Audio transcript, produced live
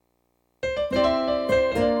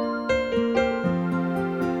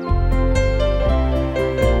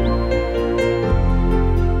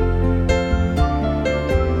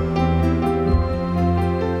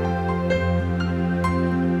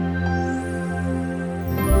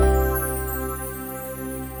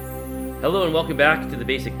Hello and welcome back to the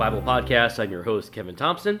Basic Bible Podcast. I'm your host, Kevin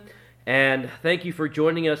Thompson, and thank you for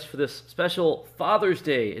joining us for this special Father's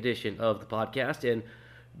Day edition of the podcast. And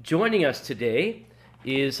joining us today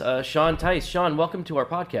is Sean Tice. Sean, welcome to our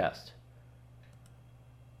podcast.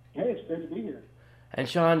 Hey, it's great to be here. And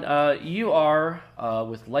Sean, you are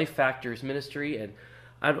with Life Factors Ministry, and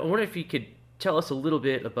I wonder if you could tell us a little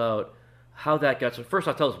bit about how that got. So first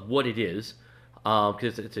off, tell us what it is,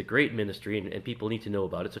 because it's a great ministry and people need to know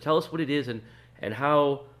about it. So tell us what it is and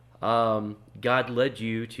how God led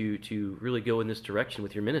you to really go in this direction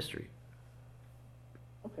with your ministry.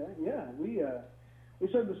 Okay, yeah, we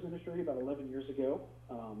started this ministry about 11 years ago.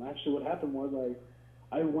 Actually, what happened was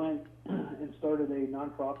I went and started a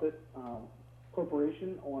nonprofit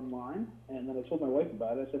corporation online, and then I told my wife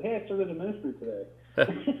about it. I said, "Hey, I started a ministry today."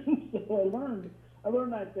 So I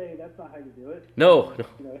learned that day that's not how you do it. No.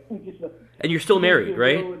 And you're still married,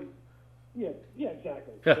 right? Yeah,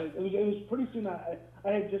 exactly. It was pretty soon. I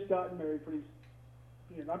had just gotten married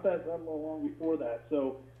not that long before that.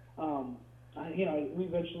 So, we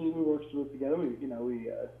eventually worked through it together.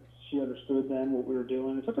 She understood then what we were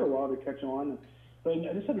doing. It took her a while to catch on, but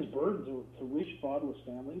I just had this burden to reach fatherless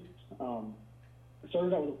families. I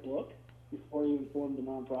started out with a book before I even formed the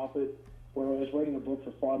nonprofit, where I was writing a book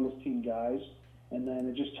for fatherless teen guys, and then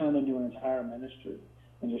it just turned into an entire ministry,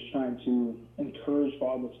 and just trying to encourage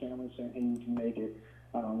fatherless families, saying, "Hey, you can make it."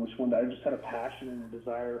 Which one day I just had a passion and a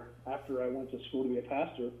desire after I went to school to be a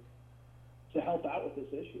pastor to help out with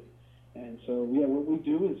this issue. And so, what we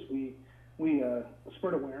do is we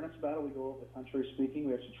spread awareness about it. We go over the country speaking.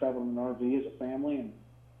 We actually travel in an RV as a family and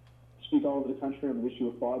speak all over the country on the issue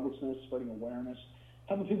of fatherlessness, spreading awareness,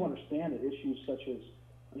 helping people understand that issues such as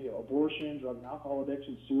abortion, drug and alcohol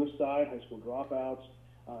addiction, suicide, high school dropouts,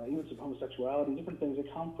 even some homosexuality, different things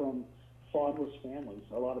that come from fatherless families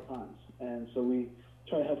a lot of times. And so we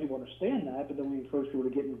try to help people understand that, but then we encourage people to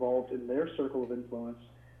get involved in their circle of influence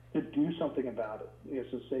to do something about it.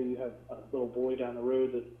 So say you have a little boy down the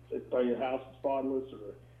road that by your house is fatherless,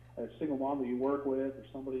 or a single mom that you work with, or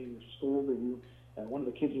somebody in your school that one of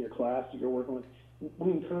the kids in your class that you're working with.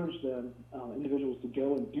 We encourage them, individuals, to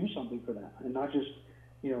go and do something for them, and not just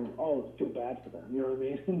feel bad for them. You know what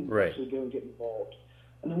I mean? Right. Actually go and get involved.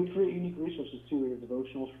 And then we create unique resources too. We have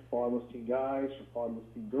devotionals for fatherless teen guys, for fatherless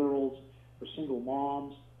teen girls, for single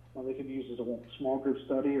moms. They can be used as a small group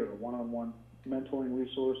study or a one-on-one mentoring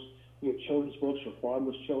resource. We have children's books for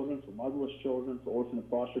fatherless children, for motherless children, for orphan and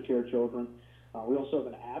foster care children. We also have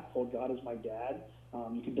an app called God Is My Dad.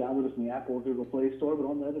 You can download it from the App or Google Play Store, but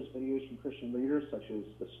on there's videos from Christian leaders such as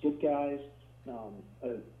the Skip Guys,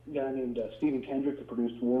 a guy named Stephen Kendrick that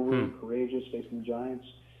produced War Room, Courageous, Facing the Giants,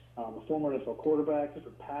 a former NFL quarterback,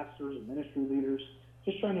 different pastors and ministry leaders,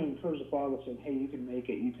 just trying to encourage the father, saying, "Hey, you can make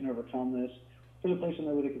it, you can overcome this." There's a place in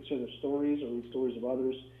there where they can share their stories or read stories of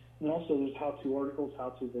others. And then also there's how-to articles,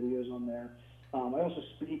 how-to videos on there. I also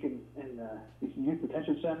speak in youth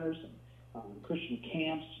detention centers, and Christian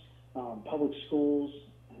camps, public schools,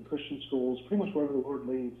 and Christian schools, pretty much wherever the Lord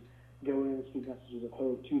leads. Go in and speak messages of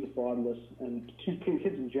hope to the fatherless and to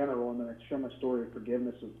kids in general, and then I share my story of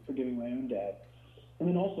forgiveness, of forgiving my own dad. And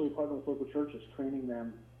then also we partner with local churches, training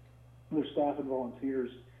them, their staff and volunteers,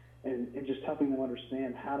 and just helping them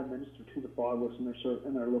understand how to minister to the fatherless in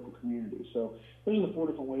their local community. So those are the 4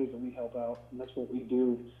 different ways that we help out, and that's what we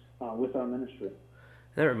do with our ministry.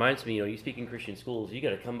 That reminds me, you speak in Christian schools, you got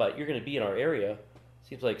to come by. You're going to be in our area.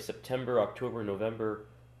 Seems like September, October, November.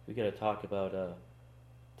 We got to talk about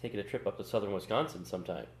taking a trip up to southern Wisconsin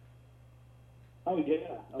sometime. Oh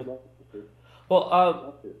yeah, I'd love to.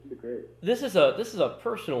 Well, it'd be great. This is a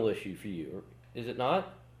personal issue for you, is it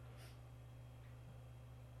not?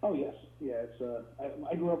 Oh yes, yeah. It's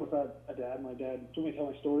I grew up without a dad. My dad. Do you want me to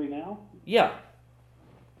tell my story now? Yeah.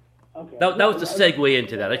 Okay. That was the segue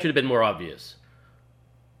into that. I should have been more obvious.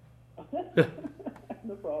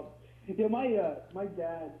 No problem. Yeah, my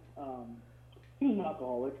dad, he was an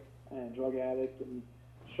alcoholic and drug addict and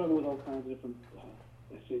struggled with all kinds of different,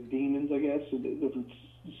 demons, I guess, different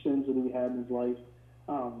sins that he had in his life.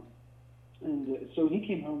 So he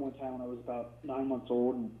came home one time when I was about 9 months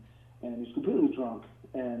old, and he was completely drunk,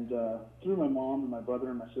 and threw my mom and my brother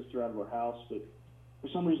and my sister out of our house, but for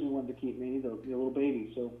some reason he wanted to keep me, the little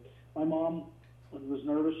baby. So my mom was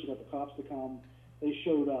nervous. She got the cops to come. They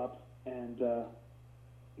showed up, and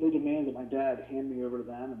they demanded that my dad hand me over to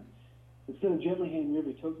them, and instead of gently handing me over,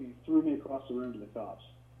 he took me and threw me across the room to the cops.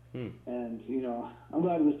 And, I'm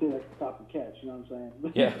glad to this day that the cop could catch, you know what I'm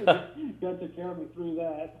saying? Yeah. God took care of me through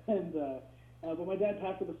that. And but my dad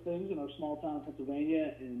packed up his things in our small town in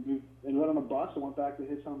Pennsylvania and went on a bus and went back to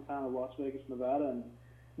his hometown of Las Vegas, Nevada, and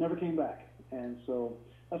never came back. And so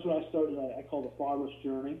that's what I started. I call the fatherless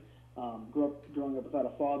journey. Growing up without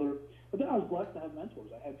a father, but then I was blessed to have mentors.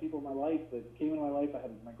 I had people in my life that came into my life. I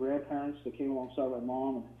had my grandparents that came alongside my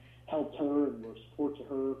mom and helped her and were support to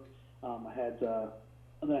her. And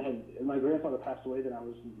then I had my grandfather passed away. Then I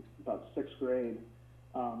was in about sixth grade.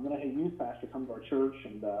 Then I had a youth pastor come to our church,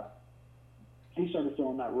 and he started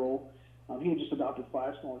filling that role. He had just adopted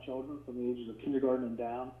 5 small children from the ages of kindergarten and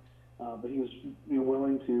down. But he was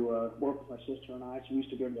willing to work with my sister and I. So we used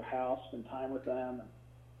to go to their house, spend time with them,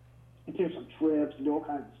 and take some trips and do all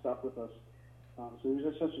kinds of stuff with us. So he was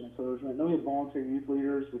just such an encouragement. Then we had volunteer youth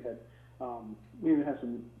leaders. We even had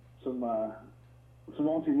some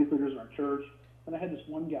volunteer youth leaders in our church. And I had this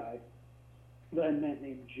one guy that I met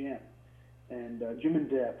named Jim, and Jim and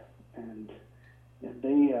Deb, and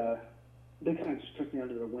they kind of just took me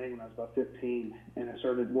under their wing when I was about 15, and I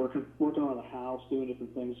started working around the house, doing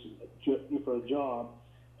different things for a job.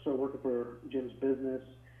 Started working for Jim's business,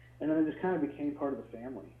 and then I just kind of became part of the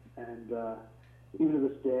family. And even to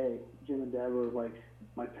this day, Jim and Deb are like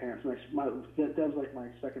my parents. Deb's like my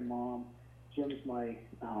second mom. Jim's like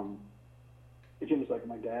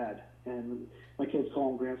my dad, and my kids call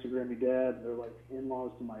him Gramps and Grammy Dad. They're like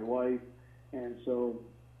in-laws to my wife, and so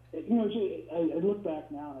I look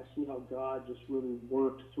back now and I see how God just really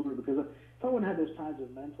worked through. Because if I wouldn't have those kinds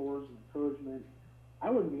of mentors and encouragement, I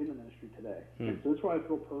wouldn't be in the ministry today. And so that's why I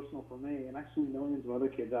feel personal for me. And I see millions of other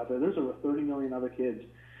kids out there. There's over 30 million other kids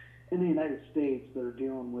in the United States that are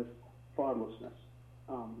dealing with fatherlessness.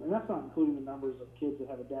 And that's not including the numbers of kids that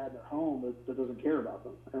have a dad in their home that doesn't care about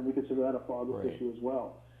them. And we consider that a fatherless issue as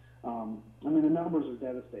well. I mean, the numbers are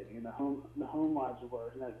devastating, and the home lives of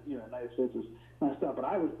our United States is messed up. But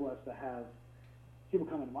I was blessed to have people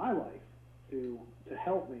come into my life to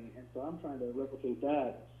help me, and so I'm trying to replicate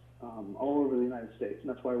that all over the United States. And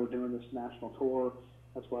that's why we're doing this national tour.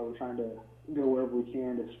 That's why we're trying to go wherever we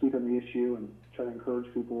can to speak on the issue and try to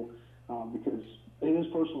encourage people, because it is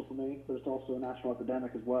personal for me, but it's also a national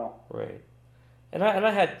epidemic as well. Right. And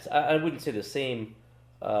I wouldn't say the same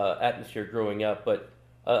atmosphere growing up, but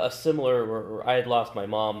a similar, where I had lost my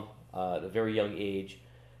mom at a very young age.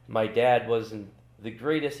 My dad wasn't the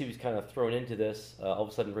greatest. He was kind of thrown into this, all of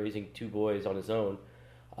a sudden raising 2 boys on his own.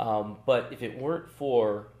 But if it weren't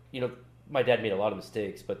for, my dad made a lot of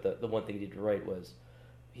mistakes, but the one thing he did right was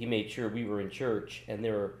he made sure we were in church, and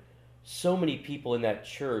there were so many people in that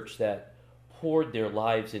church that poured their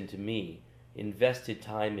lives into me, invested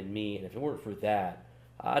time in me, and if it weren't for that,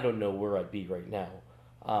 I don't know where I'd be right now.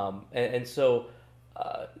 And so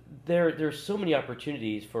there's so many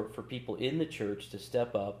opportunities for people in the church to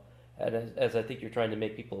step up, and as I think you're trying to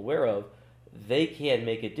make people aware of, they can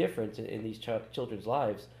make a difference in these children's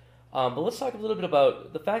lives. But let's talk a little bit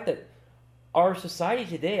about the fact that our society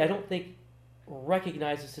today, I don't think,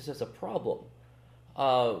 recognizes this as a problem.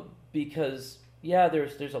 Because,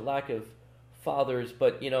 there's a lack of fathers,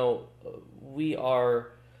 but, we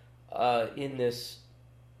are in this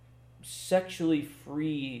sexually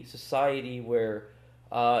free society where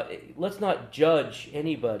let's not judge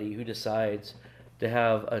anybody who decides to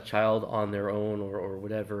have a child on their own or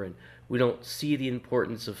whatever, and we don't see the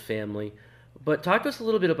importance of family. But talk to us a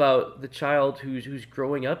little bit about the child who's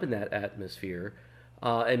growing up in that atmosphere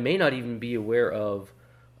and may not even be aware of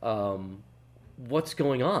what's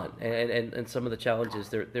going on and some of the challenges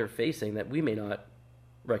they're facing that we may not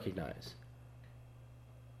recognize.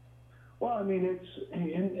 Well, I mean,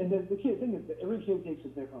 and the key thing is that every kid takes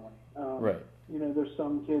it differently. Right. There's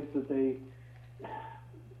some kids that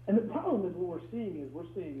and the problem is what we're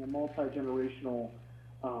seeing a multi-generational,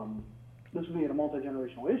 this would be a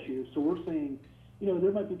multi-generational issue. So we're seeing,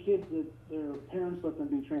 there might be kids that their parents let them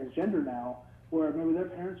be transgender now, where maybe their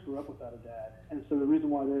parents grew up without a dad. And so the reason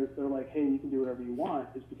why they're like, hey, you can do whatever you want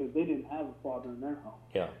is because they didn't have a father in their home.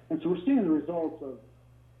 Yeah. And so we're seeing the results of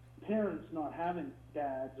parents not having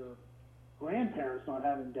dads or grandparents not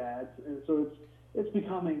having dads. And so it's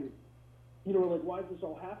becoming, like, why is this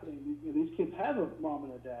all happening? These kids have a mom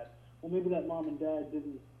and a dad. Well, maybe that mom and dad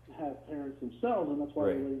didn't have parents themselves, and that's why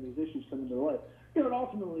they're letting these issues come into their life. And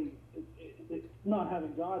ultimately, it's not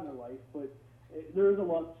having God in their life, but there is a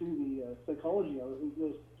lot to the psychology of it. It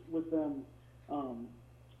goes with them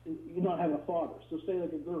not having a father. So say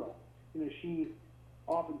like a girl, she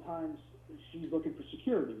oftentimes she's looking for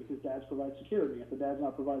security because dads provide security. If the dad's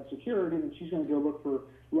not providing security, then she's going to go look for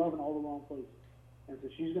love in all the wrong places. And so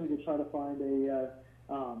she's going to go try to find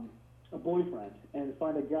a boyfriend and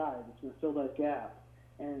find a guy that's going to fill that gap.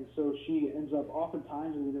 And so she ends up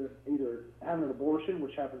oftentimes either having an abortion,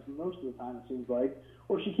 which happens most of the time it seems like,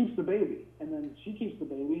 or she keeps the baby. And then she keeps the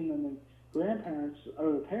baby, and then the grandparents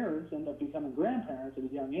or the parents end up becoming grandparents at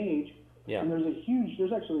a young age, Yeah. And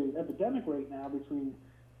there's actually an epidemic right now between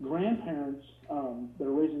grandparents that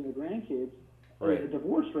are raising their grandkids, right. A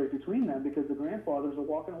divorce rate between them because the grandfathers are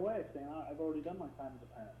walking away saying, I've already done my time as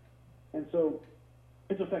a parent. And so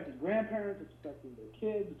it's affecting grandparents, it's affecting their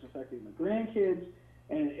kids, it's affecting the grandkids,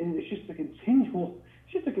 and it's just a continual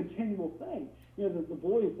thing. You know, the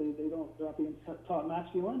boys, they're not being taught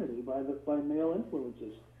masculinity by male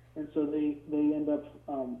influences. And so they end up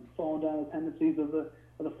falling down the tendencies of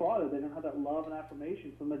the father. They don't have that love and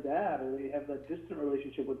affirmation from the dad, or they have that distant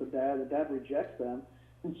relationship with the dad. The dad rejects them,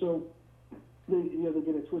 and so they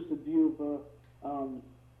get a twisted view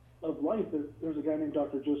of life. There's a guy named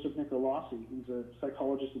Dr. Joseph Nicolosi. He's a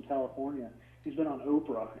psychologist in California. He's been on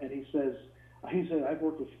Oprah, and he said I've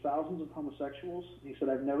worked with thousands of homosexuals. He said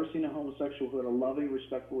I've never seen a homosexual who had a loving,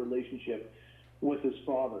 respectful relationship with his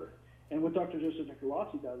father. And what Dr. Joseph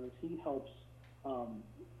Nicolosi does is he helps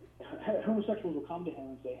homosexuals will come to him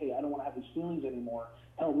and say, hey, I don't want to have these feelings anymore.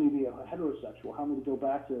 Help me be a heterosexual. Help me to go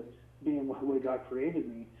back to being the way God created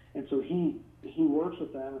me. And so he works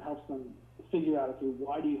with them and helps them figure out, okay,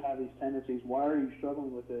 why do you have these tendencies? Why are you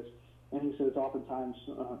struggling with this? And he said it's oftentimes,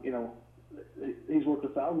 he's worked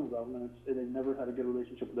with thousands of them, and they've never had a good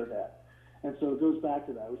relationship with their dad. And so it goes back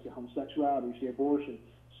to that. We see homosexuality, we see abortion,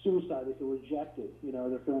 suicide. They feel rejected.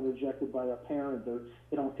 They're feeling rejected by a parent.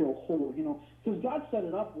 They don't feel whole. Because God set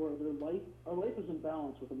it up where our life is in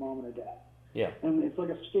balance with a mom and a dad. Yeah. And it's like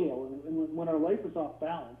a scale. And when our life is off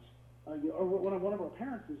balance, or when one of our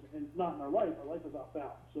parents is not in our life is off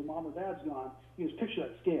balance. So mom or dad's gone. You just picture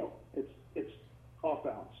that scale. It's off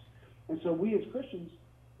balance. And so we as Christians,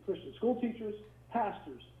 Christian school teachers,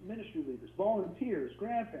 pastors, ministry leaders, volunteers,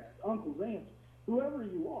 grandparents, uncles, aunts, whoever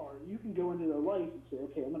you are, you can go into their life and say,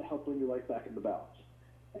 okay, I'm going to help bring your life back into balance.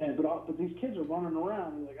 But these kids are running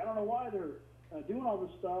around, and I don't know why they're doing all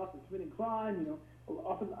this stuff and committing crime.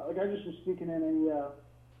 Often, like I just was speaking in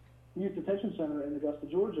a youth detention center in Augusta,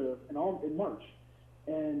 Georgia, in March,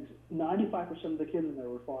 and 95% of the kids in there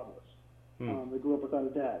were fatherless. They grew up without a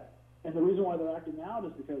dad. And the reason why they're acting out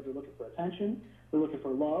is because they're looking for attention, they're looking for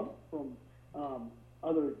love from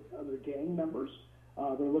other gang members.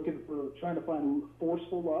 They're trying to find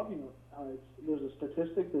forceful love. There's a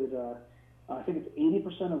statistic that I think it's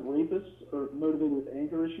 80% of rapists are motivated with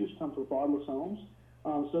anger issues come from fatherless homes.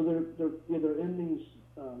 So they're in these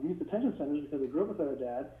youth detention centers because they grew up without a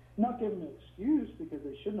dad. Not giving them an excuse because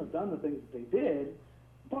they shouldn't have done the things that they did,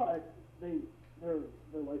 but their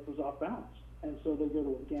life was off balance, and so they go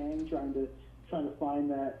to a gang trying to find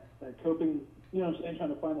that coping. Trying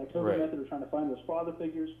to find that coping method, or trying to find those father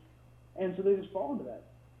figures. And so they just fall into that.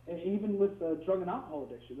 And even with drug and alcohol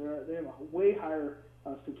addiction, they have a way higher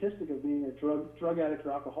statistic of being a drug addict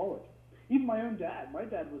or alcoholic. Even my own dad. My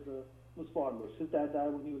dad was fatherless. His dad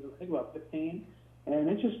died when he was, I think, about 15, and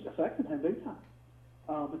it just affected him big time.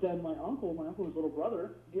 But then my uncle's little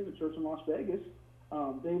brother, he was a church in Las Vegas,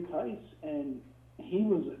 Dave Tice, and he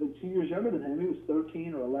was 2 years younger than him. He was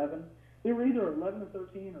 13 or 11. They were either 11 or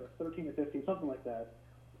 13 or 13 or 15, something like that.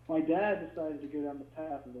 My dad decided to go down the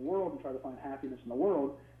path of the world and try to find happiness in the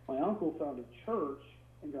world. My uncle found a church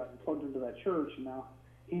and got plugged into that church, and now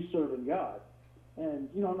he's serving God. And,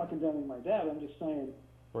 I'm not condemning my dad. I'm just saying,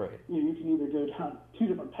 you can either go down two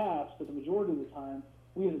different paths, but the majority of the time,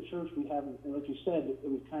 we as a church, we haven't, and like you said, it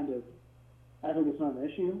was kind of, I think it's not an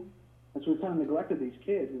issue. And so we kind of neglected these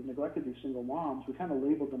kids. We've neglected these single moms. We kind of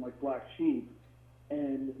labeled them like black sheep.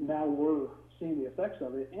 And now we're seeing the effects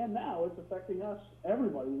of it, and now it's affecting us,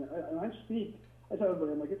 everybody. And I tell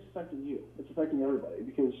everybody, I'm like, it's affecting you. It's affecting everybody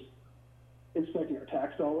because it's affecting our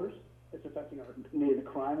tax dollars. It's affecting the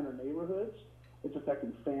crime in our neighborhoods. It's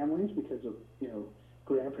affecting families because of,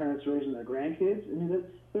 grandparents raising their grandkids. I mean,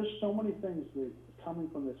 there's so many things that are coming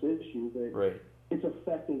from this issue that it's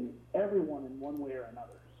affecting everyone in one way or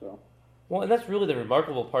another. So. Well, and that's really the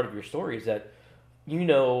remarkable part of your story is that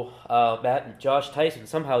Matt and Josh Tyson,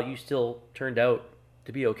 somehow you still turned out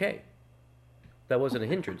to be okay. That wasn't a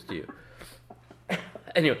hindrance to you.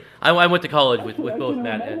 Anyway, I went to college with both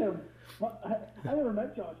Matt and... I never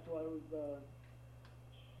met Josh till I was,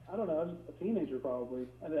 I was a teenager probably.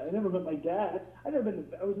 I never met my dad. I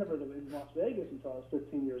was never in Las Vegas until I was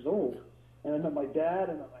 15 years old. And I met my dad,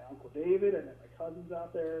 I met my Uncle David, I met my cousins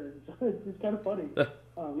out there. And it's kind of funny.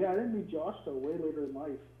 I didn't meet Josh till way later in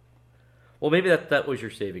life. Well, maybe that was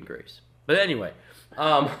your saving grace. But anyway,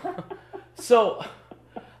 so,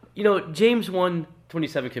 James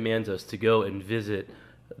 1:27 commands us to go and visit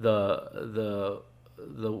the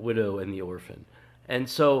widow and the orphan. And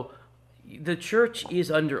so the church is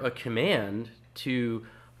under a command to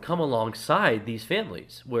come alongside these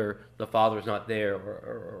families where the father's not there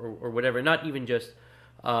or whatever, not even just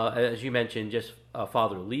as you mentioned, just a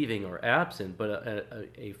father leaving or absent, but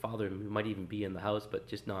a father who might even be in the house, but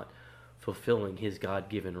just not fulfilling his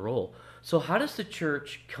God-given role. So how does the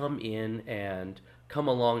church come in and come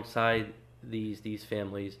alongside these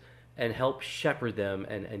families and help shepherd them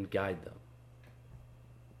and guide them?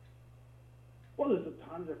 Well, there's a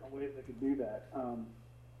ton of different ways they could do that.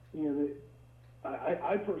 You know,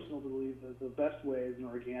 I personally believe that the best way is an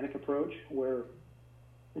organic approach where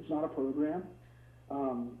it's not a program.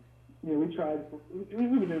 You know, we've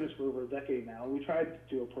been doing this for over a decade now. We tried to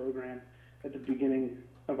do a program at the beginning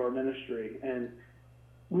of our ministry, and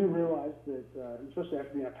we realized that, especially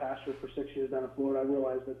after being a pastor for 6 years down in Florida, I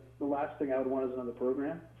realized that the last thing I would want is another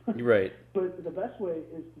program. Right. But the best way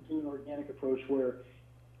is to do an organic approach where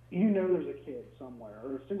you know there's a kid somewhere,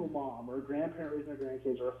 or a single mom, or a grandparent raising their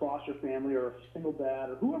grandkids, or a foster family, or a single dad,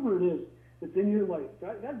 or whoever it is that's in your life.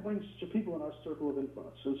 God brings people in our circle of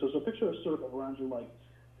influence. And so picture a circle around your life.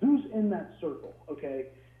 Who's in that circle, okay?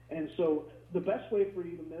 And so the best way for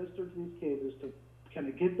you to minister to these kids is to kind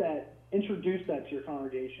of introduce that to your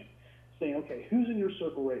congregation, saying, okay, who's in your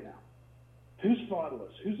circle right now? Who's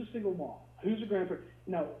fatherless? Who's a single mom? Who's a grandparent?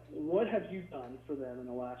 Now, what have you done for them in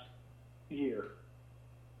the last year?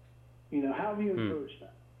 You know, how have you encouraged them?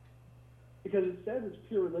 Because it says it's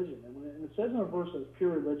pure religion, and when it says in a verse that it's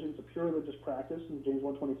pure religion, it's a pure religious practice in James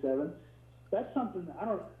 1:27. That's something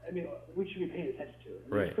we should be paying attention to.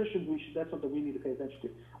 Right. As Christians, that's something we need to pay attention to.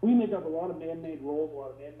 We make up a lot of man-made rules, a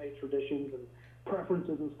lot of man-made traditions and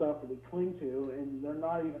preferences and stuff that we cling to, and they're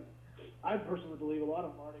not even. I personally believe a lot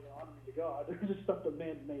of them aren't even honoring to God. They're just stuff that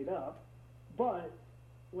man's made up. But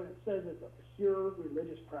when it says it's a pure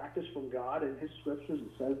religious practice from God in His scriptures,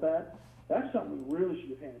 it says that. That's something we really should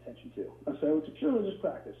be paying attention to. And so it's a pure religious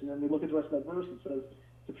practice. And then we look at the rest of that verse, it says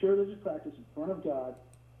it's a pure religious practice in front of God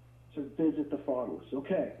to visit the fatherless.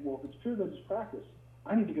 Okay, well, if it's pure religious practice,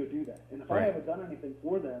 I need to go do that. And if I haven't done anything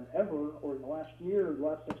for them ever, or in the last year, or the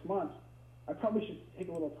last 6 months, I probably should take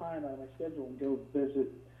a little time out of my schedule and go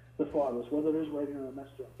visit the fatherless, whether it is writing on a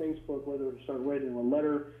message on Facebook, whether it's start writing them a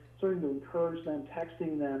letter, starting to encourage them,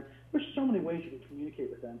 texting them. There's so many ways you can communicate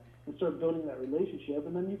with them and start building that relationship,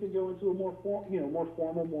 and then you can go into a more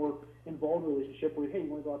formal, more involved relationship where, hey, you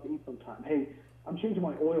want to go out to eat sometime? Hey, I'm changing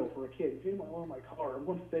my oil for a kid. I'm changing my oil in my car. I'm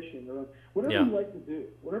going fishing, or whatever you like to do,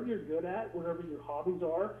 whatever you're good at, whatever your hobbies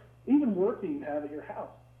are, even work that you have at your house.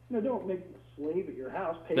 You know, don't make them a slave at your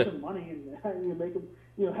house. Pay them money and you make them,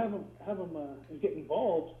 have them get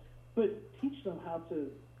involved, but teach them how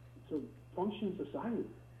to function in society.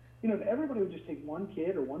 You know, if everybody would just take one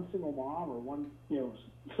kid or one single mom or one,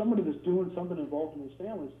 somebody that's doing something involved in these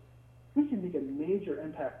families, we can make a major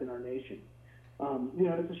impact in our nation.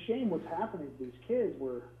 It's a shame what's happening to these kids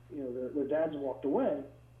where, their dads have walked away.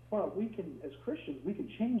 Well, we can, as Christians, we can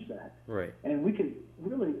change that. Right. And we can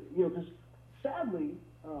really, because sadly,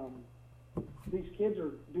 these kids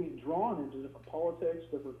are being drawn into different politics,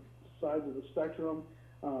 different sides of the spectrum,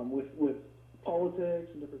 with politics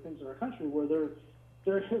and different things in our country where they're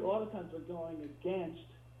a lot of times they're going against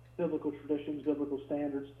biblical traditions, biblical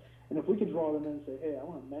standards. And if we could draw them in and say, hey, I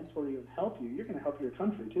want to mentor you and help you, you're going to help your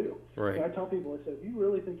country too. Right. And I tell people, I say, if you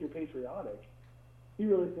really think you're patriotic, if you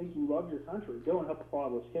really think you love your country, go and help a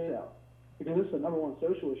fatherless kid out. Because it's the number one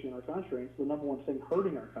social issue in our country. It's the number one thing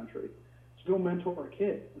hurting our country. So go mentor a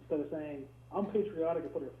kid instead of saying, I'm patriotic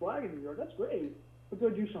and put a flag in New York. That's great, but go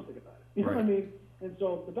do something about it. You know what I mean? And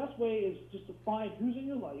so the best way is just to find who's in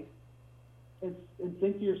your life and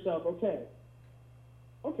think to yourself, okay,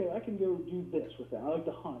 I can go do this with them. I like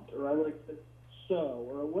to hunt, or I like to sew,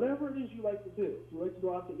 or whatever it is you like to do. If you like to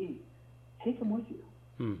go out to eat, take them with you.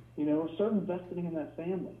 Start investing in that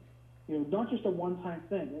family. Not just a one-time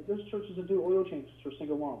thing. There's churches that do oil changes for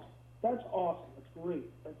single moms. That's awesome. That's great.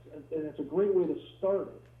 And it's a great way to start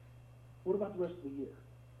it. What about the rest of the year?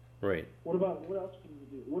 Right. What else can you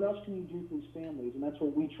do? What else can you do for these families? And that's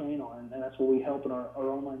what we train on, and that's what we help in our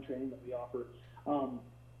online training that we offer.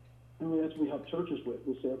 And that's what we help churches with.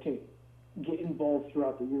 We say, okay, get involved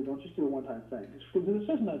throughout the year. Don't just do a one-time thing. Because it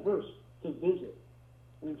says in that verse to visit.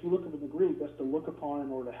 And if you look up in the Greek, that's to look upon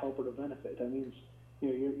in order to help or to benefit. That means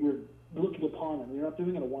you're looking upon them. You're not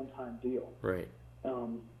doing it a one-time deal. Right.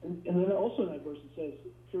 And then also in that verse it says,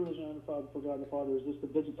 pure religion for God the Father is this, to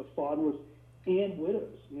visit the fatherless and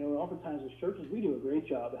widows. Oftentimes as churches we do a great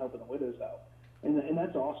job of helping the widows out. And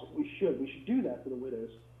that's awesome. We should do that for the widows.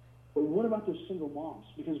 But what about those single moms?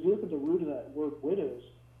 Because if you look at the root of that word widows,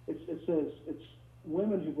 it says it's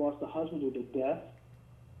women who've lost a husband due to death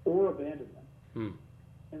or abandonment.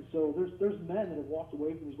 And so there's men that have walked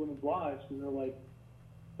away from these women's lives and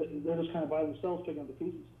they're just kind of by themselves picking up the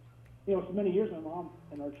pieces. For many years my mom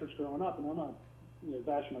and our church growing up, and I'm not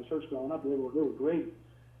bashing my church growing up. They were great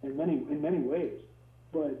in many ways,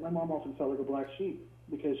 but my mom often felt like a black sheep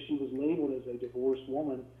because she was labeled as a divorced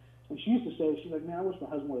woman, and she used to say, she's like, man, I wish my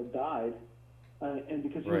husband would have died, and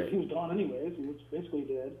because he was gone anyways, he was basically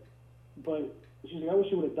dead, but she's like, I wish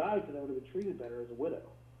he would have died because I would have been treated better as a widow.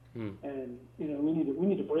 And we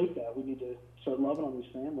need to break that. We need to start loving on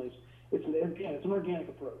these families. It's an organic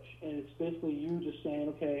approach, and it's basically you just saying,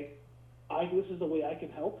 okay, this is the way I can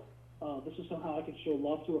help. This is somehow I can show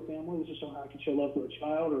love to a family. This is somehow I can show love to a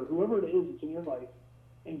child or whoever it is that's in your life,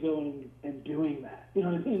 and going and doing that. You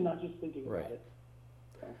know what I mean? Not just thinking about it.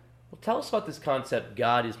 So. Well, tell us about this concept,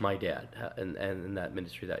 God is my dad, and that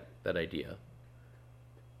ministry, that idea.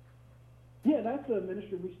 Yeah, that's a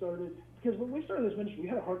ministry we started, because when we started this ministry, we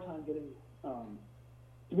had a hard time getting,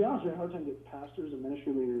 to be honest, we had a hard time getting pastors and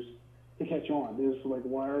ministry leaders to catch on. It was like,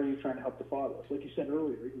 why are you trying to help the fatherless? Like you said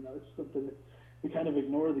earlier, it's something that we kind of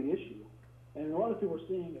ignore the issue. And a lot of people are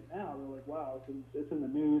seeing it now. They're like, wow, it's in the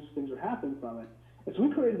news, things are happening from it. And so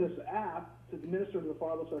we created this app to minister to the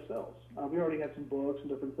fatherless ourselves. We already had some books and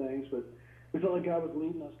different things, but we felt like God was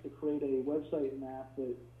leading us to create a website and app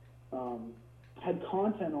that had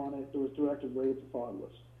content on it that was directed right at the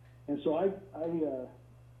fatherless. And so I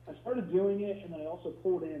started doing it, and then I also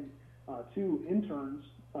pulled in 2 interns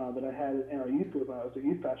that I had in our youth group. I was a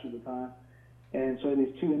youth pastor at the time, and so I had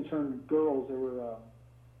these 2 intern girls.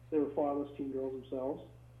 They were fatherless teen girls themselves,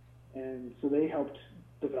 and so they helped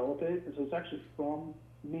develop it. And so it's actually from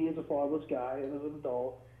me as a fatherless guy and as an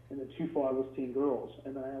adult, and the 2 fatherless teen girls.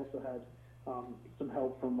 And then I also had some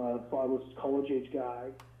help from a fatherless college-age guy,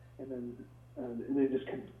 and then they just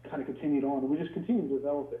kind of continued on, and we just continued to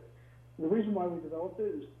develop it. And the reason why we developed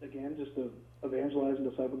it is, again, just to evangelize and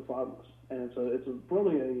disciple the fatherless. And it's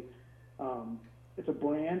really a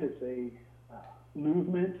brand, it's a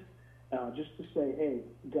movement, just to say, hey,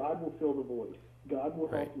 God will fill the void. God will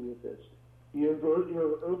help you with this. Your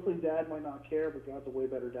earthly dad might not care, but God's a way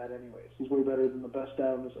better dad anyways. He's way better than the best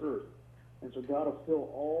dad on this earth. And so God will fill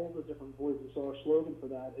all the different voids. And so our slogan for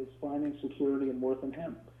that is finding security and worth in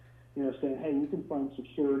Him. Saying, hey, you can find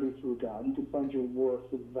security through God. You can find your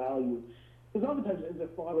worth and value. Because oftentimes, as a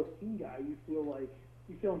father teen guy, you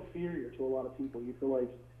feel inferior to a lot of people. You feel like,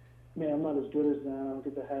 man, I'm not as good as them. I don't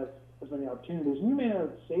get to have as many opportunities. And you may not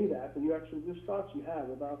say that, but there's thoughts you have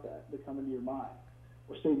about that come into your mind.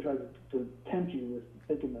 Or Satan tries to tempt you with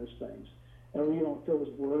thinking those things. Or you don't feel as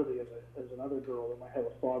worthy as another girl that might have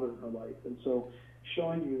a father in her life. And so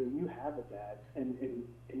showing you that you have a dad, and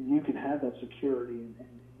you can have that security, and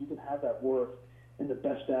you can have that worth in the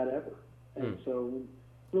best dad ever. And so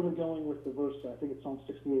really going with the verse, I think it's Psalm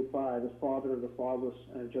 68:5, the father of the fatherless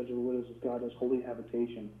and a judge of the widows is God, his holy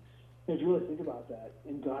habitation. And if you really think about that,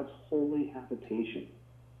 in God's holy habitation,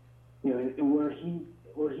 where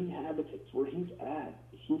he habitates, where he's at,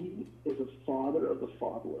 he is a father of the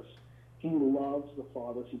fatherless. He loves the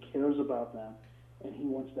fatherless. He cares about them, and he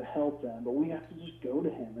wants to help them. But we have to just go to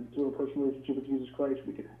him, and through a personal relationship with Jesus Christ,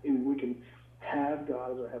 we can have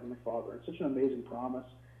God as our Heavenly Father. It's such an amazing promise.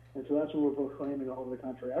 And so that's what we're proclaiming all over the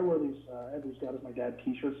country. I wear I have these God is my dad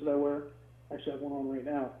t-shirts that I wear. Actually, I have one on right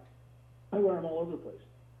now. I wear them all over the place.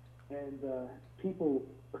 And people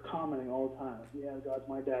are commenting all the time, yeah, God's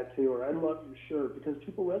my dad too, or I love your shirt, because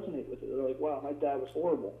people resonate with it. They're like, wow, my dad was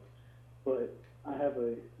horrible, but I have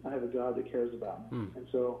a God that cares about me. And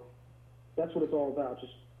so that's what it's all about,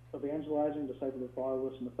 just evangelizing, discipling the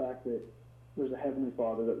fatherless, and the fact that there's a Heavenly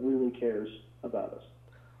Father that really cares about us.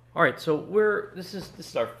 All right, so this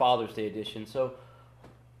is our Father's Day edition. So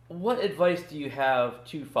what advice do you have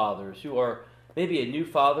to fathers who are maybe a new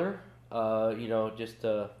father, just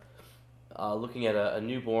looking at a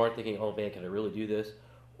newborn thinking, oh man, can I really do this?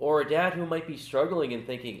 Or a dad who might be struggling and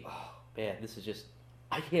thinking, oh man, this is just,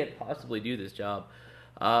 I can't possibly do this job.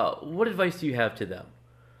 What advice do you have to them?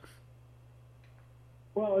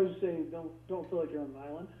 Well, I would say don't feel like you're on an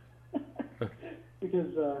island.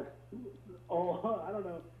 Because, I don't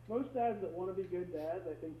know, most dads that want to be good dads,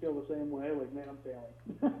 I think, feel the same way, like, man, I'm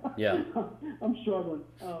failing. Yeah. I'm struggling.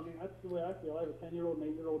 That's the way I feel. I have a 10-year-old, an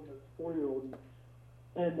 8-year-old, and a 4-year-old,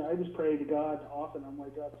 and I just pray to God often. I'm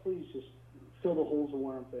like, God, please just fill the holes of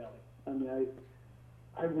where I'm failing. I mean,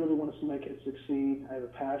 I really want to see my kids succeed. I have a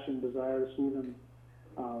passion, desire to see them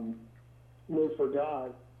live for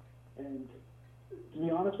God, and to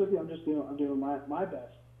be honest with you, I'm doing my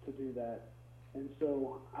best to do that. And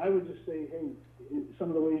so I would just say, hey, some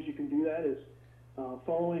of the ways you can do that is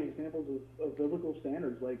following examples of biblical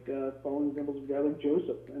standards, like following examples of a guy like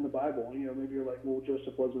Joseph in the Bible. Maybe you're like, well,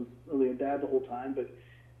 Joseph wasn't really a dad the whole time, but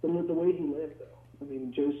the way he lived, though. I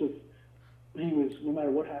mean, Joseph, he was, no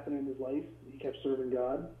matter what happened in his life, he kept serving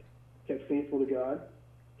God. kept faithful to God.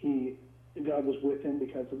 God was with him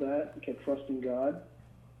because of that. He kept trusting God.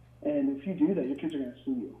 And if you do that, your kids are going to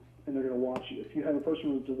see you, and they're going to watch you. If you have a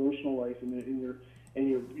person with a devotional life and you're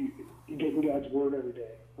getting God's word every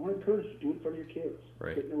day, I want to encourage you to do it in front of your kids.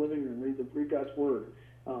 Right. Get in the living room, read God's word,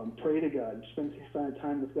 pray to God, spend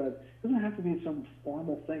time with God. It doesn't have to be some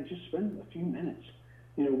formal thing. Just spend a few minutes,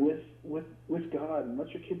 with God, and let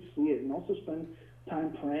your kids see it, and also spend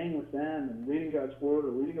time praying with them and reading God's word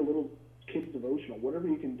or reading a little kid's devotional, whatever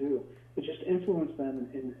you can do. But just influence them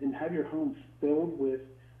and have your home filled with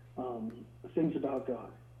things about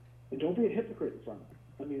God. And don't be a hypocrite in front of them.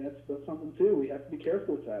 I mean, that's something too. We have to be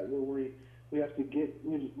careful with that. Where we have to get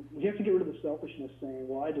rid of the selfishness, saying,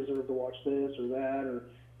 "Well, I deserve to watch this or that, or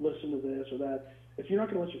listen to this or that." If you're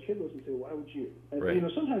not going to let your kid listen to it, why would you? Right.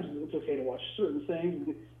 Sometimes it's okay to watch certain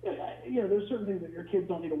things. There's certain things that your kids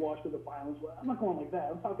don't need to watch because of violence. I'm not going like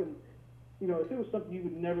that. I'm talking, if it was something you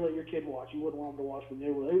would never let your kid watch, you wouldn't want them to watch when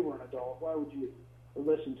they were an adult. Why would you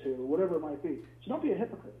listen to, or whatever it might be? So don't be a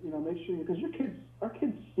hypocrite. Make sure because our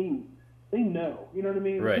kids see, they know. You know what I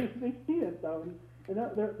mean? Right. They see it though, and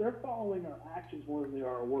they're following our actions more than they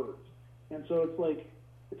are our words. And so it's like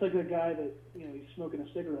a guy that he's smoking a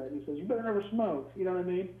cigarette and he says, "You better never smoke." You know what I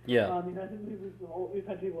mean? Yeah. I think we've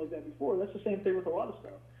had people like that before. That's the same thing with a lot of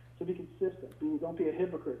stuff. So be consistent. Don't be a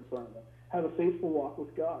hypocrite in front of them. Have a faithful walk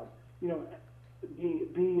with God.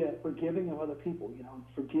 Be forgiving of other people.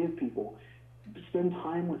 Forgive people. Spend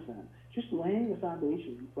time with them. Just laying the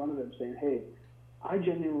foundation in front of them, saying, "Hey, I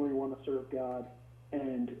genuinely want to serve God,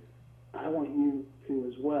 and I want you to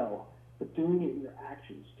as well." But doing it in your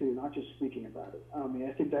actions too, not just speaking about it.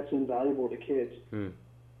 I think that's invaluable to kids.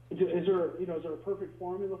 Is there a perfect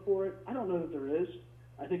formula for it? I don't know that there is.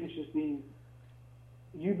 I think it's just being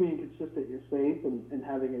consistent in your faith and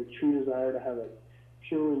having a true desire to have a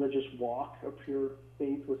pure religious walk, a pure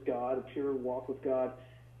faith with God, a pure walk with God,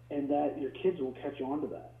 and that your kids will catch on to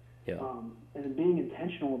that. Yeah. And being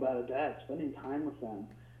intentional about it, spending time with them.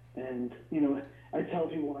 And, I tell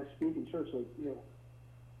people when I speak in church,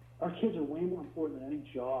 our kids are way more important than any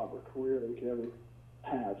job or career that we could ever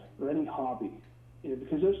have, or any hobby,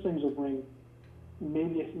 because those things will bring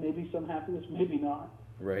maybe some happiness, maybe not.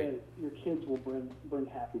 Right. But your kids will bring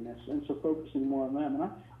happiness, and so focusing more on them. And I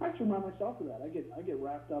have to remind myself of that. I get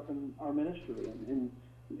wrapped up in our ministry and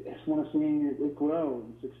just want to see it grow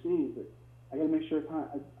and succeed. But I got to make sure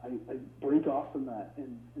I break off from that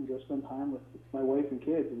and go spend time with my wife and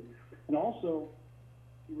kids, and also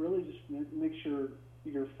you really just make sure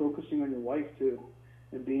you're focusing on your wife too,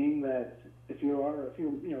 and being that if you're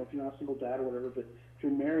not a single dad or whatever, but if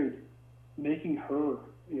you're married, making her,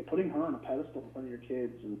 putting her on a pedestal in front of your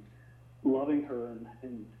kids and loving her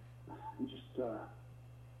and just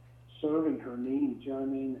serving her needs. You know what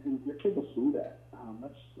I mean? And your kids will see that.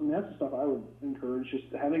 That's the stuff I would encourage.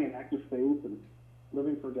 Just having an active faith and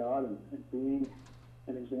living for God and being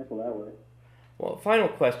an example that way. Well, final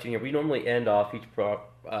question here. We normally end off each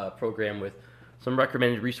program with some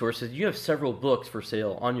recommended resources. You have several books for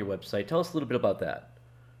sale on your website. Tell us a little bit about that.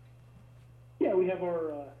 Yeah, we have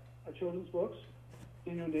our children's books,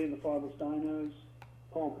 Daniel and Dave and the Fatherless Dinos,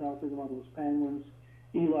 Paul and Penelope, the Motherless Penguins,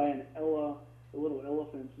 Eli and Ella, the Little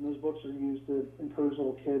Elephants. And those books are used to encourage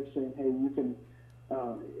little kids, saying, "Hey, you can.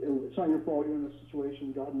 It's not your fault you're in this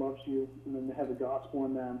situation. God loves you." And then they have the gospel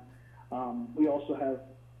in them. We also have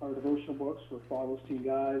our devotional books for fatherless teen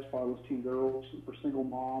guys, fatherless teen girls, for single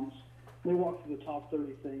moms. They walk through the top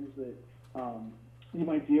 30 things that you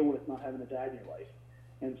might deal with not having a dad in your life.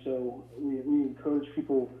 And so we encourage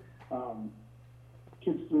people,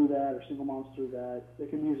 kids through that or single moms through that. They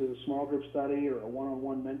can use it as a small group study or a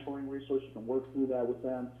one-on-one mentoring resource. You can work through that with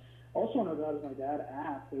them. Also on our God is My Dad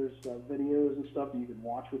app, there's videos and stuff that you can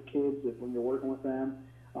watch with kids when you're working with them.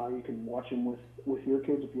 You can watch them with your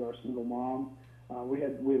kids if you are a single mom. We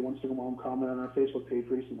had one single mom comment on our Facebook page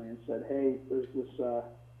recently and said, "Hey, there's this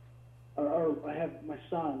I have my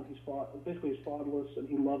son, he's fatherless, and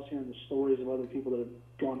he loves hearing the stories of other people that have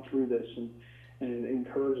gone through this, and it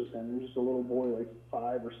encourages him." He's just a little boy, like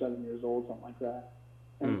 5 or 7 years old, something like that.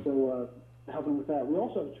 And so helping with that. We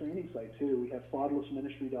also have a training site, too. We have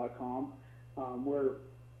fatherlessministry.com, where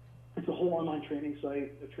it's a whole online training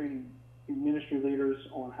site, training ministry leaders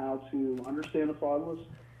on how to understand the fatherless,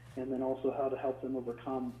 and then also how to help them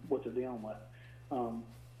overcome what they're dealing with.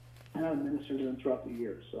 And I've ministered to them throughout the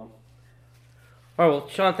year, so. All right, well,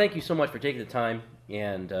 Sean, thank you so much for taking the time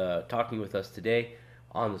and talking with us today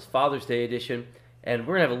on this Father's Day edition. And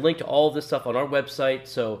we're going to have a link to all of this stuff on our website.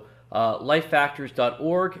 So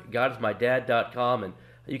lifefactors.org, godismydad.com, and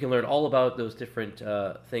You can learn all about those different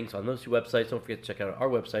things on those two websites. Don't forget to check out our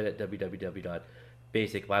website at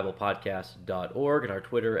www.basicbiblepodcast.org and our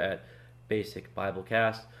Twitter at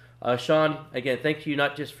basicbiblecast. Sean, again, thank you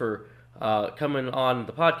not just for coming on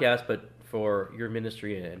the podcast, but for your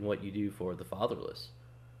ministry and what you do for the fatherless.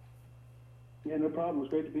 Yeah, no problem. It was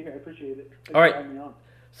great to be here. I appreciate it. Thanks all right. for having me on.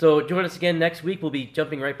 So join us again next week. We'll be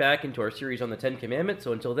jumping right back into our series on the 10 Commandments.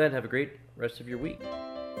 So until then, have a great rest of your week.